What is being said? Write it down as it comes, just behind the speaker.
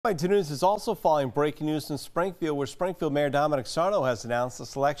22 News is also following breaking news in Springfield, where Springfield Mayor Domenic Sarno has announced the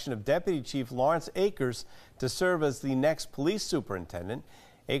selection of Deputy Chief Lawrence Akers to serve as the next police superintendent.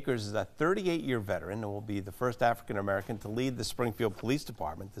 Akers is a 38-year veteran and will be the first African-American to lead the Springfield Police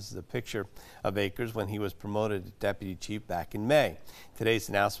Department. This is a picture of Akers when he was promoted to Deputy Chief back in May. Today's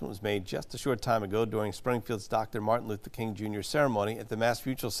announcement was made just a short time ago during Springfield's Dr. Martin Luther King Jr. ceremony at the Mass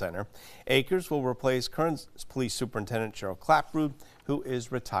Mutual Center. Akers will replace current Police Superintendent Cheryl Clapprood, who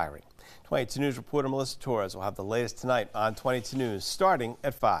is retiring. 22 News reporter Melissa Torres will have the latest tonight on 22 News starting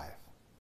at 5.